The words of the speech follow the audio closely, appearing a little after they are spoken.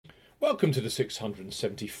Welcome to the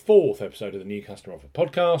 674th episode of the New Customer Offer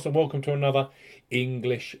podcast, and welcome to another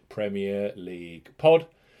English Premier League pod.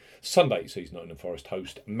 Sunday sees Nottingham Forest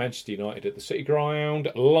host Manchester United at the City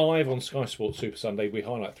Ground. Live on Sky Sports Super Sunday, we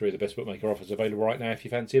highlight three of the best bookmaker offers available right now if you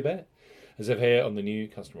fancy a bet. As ever here on the New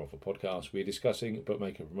Customer Offer podcast, we're discussing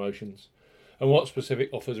bookmaker promotions and what specific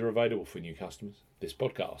offers are available for new customers. This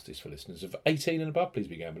podcast is for listeners of 18 and above. Please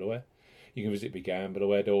be gamble aware. You can visit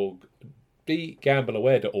begambleaware.org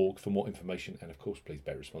for more information, and of course please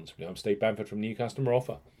bet responsibly. I'm Steve Bamford from New Customer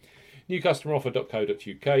Offer. newcustomeroffer.co.uk.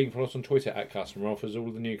 You can follow us on Twitter at Customer Offers. All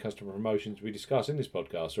of the new customer promotions we discuss in this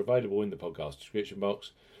podcast are available in the podcast description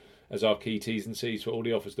box as our key T's and C's for all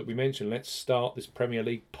the offers that we mentioned. Let's start this Premier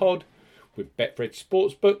League pod with Betfred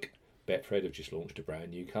Sportsbook. Betfred have just launched a brand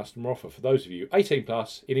new customer offer for those of you 18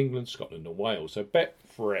 plus in England, Scotland and Wales. So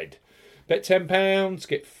Betfred. Bet £10,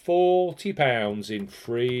 get £40 in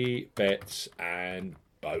free bets and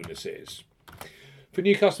bonuses. For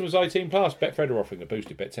new customers 18 plus, Betfred are offering a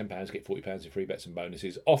boosted bet £10, get £40 in free bets and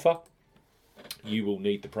bonuses offer. You will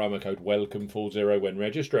need the promo code WELCOME40 when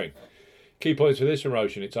registering. Key points for this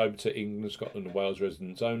promotion: it's open to England, Scotland and Wales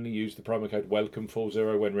residents only. Use the promo code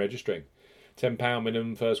WELCOME40 when registering. £10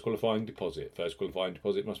 minimum first qualifying deposit. First qualifying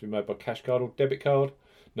deposit must be made by cash card or debit card.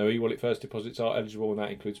 No e-wallet first deposits are eligible, and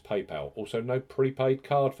that includes PayPal. Also, no prepaid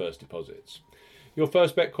card first deposits. Your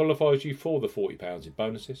first bet qualifies you for the £40 in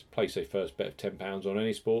bonuses. Place a first bet of £10 on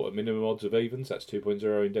any sport at minimum odds of evens, that's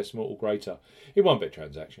 2.0 in decimal or greater, in one bet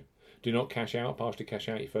transaction. Do not cash out, partially cash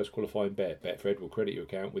out your first qualifying bet. Betfred will credit your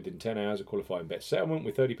account within 10 hours of qualifying bet settlement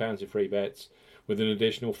with £30 in free bets, with an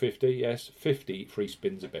additional 50 free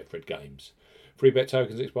spins at Betfred games. Free bet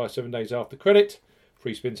tokens expire 7 days after credit.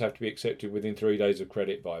 Free spins have to be accepted within 3 days of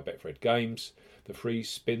credit via Betfred Games. The free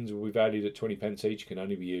spins will be valued at 20p each, can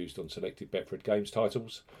only be used on selected Betfred Games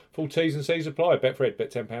titles. Full T's and C's apply. Betfred,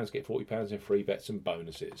 bet £10, get £40 in free bets and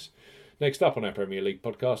bonuses. Next up on our Premier League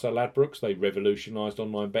podcast are Ladbrokes. They revolutionised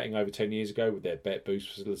online betting over 10 years ago with their Bet Boost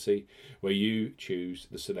facility, where you choose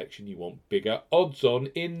the selection you want bigger odds on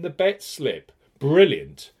in the bet slip.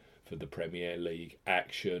 Brilliant for the Premier League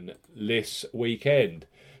action this weekend.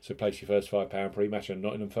 So place your first £5 pre-match on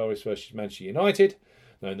Nottingham Forest versus Manchester United,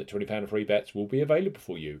 knowing that £20 of free bets will be available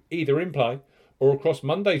for you, either in play or across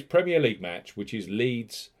Monday's Premier League match, which is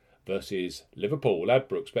Leeds versus Liverpool.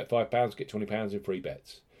 Ladbrokes, bet £5, get £20 in free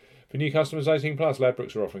bets. For new customers 18 plus,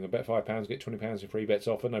 Ladbrokes are offering a bet £5, get £20 in free bets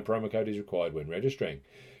offer. No promo code is required when registering.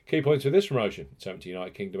 Key points for this promotion: it's open to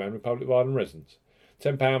United Kingdom and Republic of Ireland residents.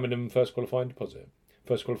 £10 minimum first qualifying deposit.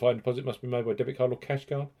 First qualifying deposit must be made by debit card or cash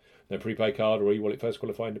card. No prepaid card or e-wallet first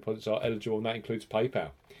qualifying deposits are eligible, and that includes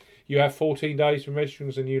PayPal. You have 14 days from registering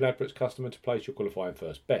as a new Ladbrokes customer to place your qualifying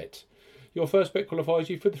first bet. Your first bet qualifies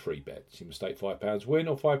you for the free bets. You must stake £5 win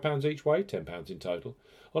or £5 each way, £10 in total,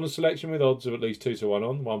 on a selection with odds of at least 2 to 1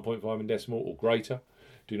 on, 1.5 in decimal or greater.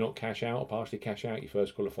 Do not cash out or partially cash out your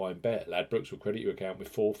first qualifying bet. Ladbrokes will credit your account with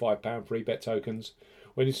 4 £5 free bet tokens.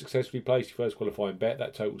 When you successfully place your first qualifying bet,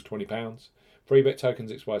 that totals £20. Free bet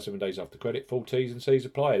tokens expire 7 days after credit. Full T's and C's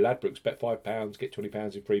apply. Ladbrokes, bet £5, get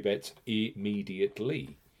 £20 in free bets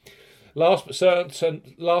immediately. Last but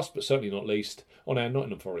certainly not least, on our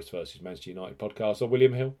Nottingham Forest versus Manchester United podcast are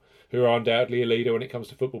William Hill, who are undoubtedly a leader when it comes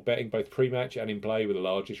to football betting, both pre-match and in play, with the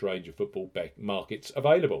largest range of football bet markets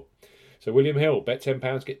available. So William Hill, bet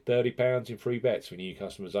 £10, get £30 in free bets. For new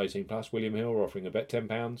customers 18 plus, William Hill are offering a bet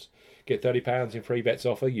 £10, get £30 in free bets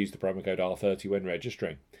offer. Use the promo code R30 when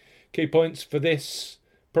registering. Key points for this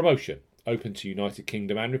promotion: open to United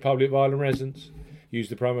Kingdom and Republic of Ireland residents. Use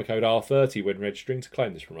the promo code R30 when registering to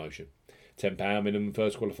claim this promotion. £10 minimum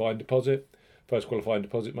first qualifying deposit. First qualifying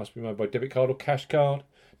deposit must be made by debit card or cash card.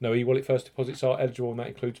 No e-wallet first deposits are eligible, and that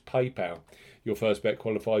includes PayPal. Your first bet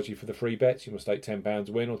qualifies you for the free bets. You must stake £10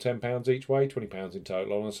 win or £10 each way, £20 in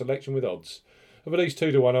total, on a selection with odds of at least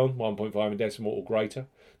 2 to 1 on, 1.5 in decimal or greater.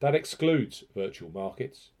 That excludes virtual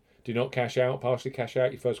markets. Do not cash out, partially cash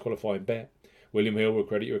out your first qualifying bet. William Hill will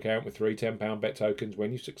credit your account with 3 £10 bet tokens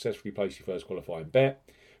when you successfully place your first qualifying bet.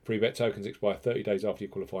 Free bet tokens expire 30 days after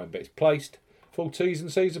your qualifying bet is placed. Full T's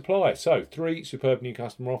and C's apply. So, 3 superb new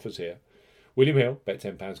customer offers here. William Hill, bet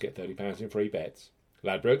 £10, get £30 in free bets.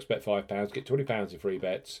 Ladbrokes, bet £5, get £20 in free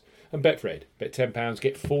bets. And Betfred, bet £10,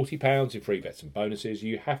 get £40 in free bets and bonuses.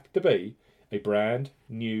 You have to be a brand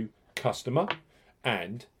new customer,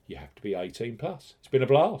 and you have to be 18 plus. It's been a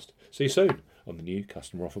blast. See you soon on the New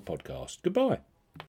Customer Offer podcast. Goodbye.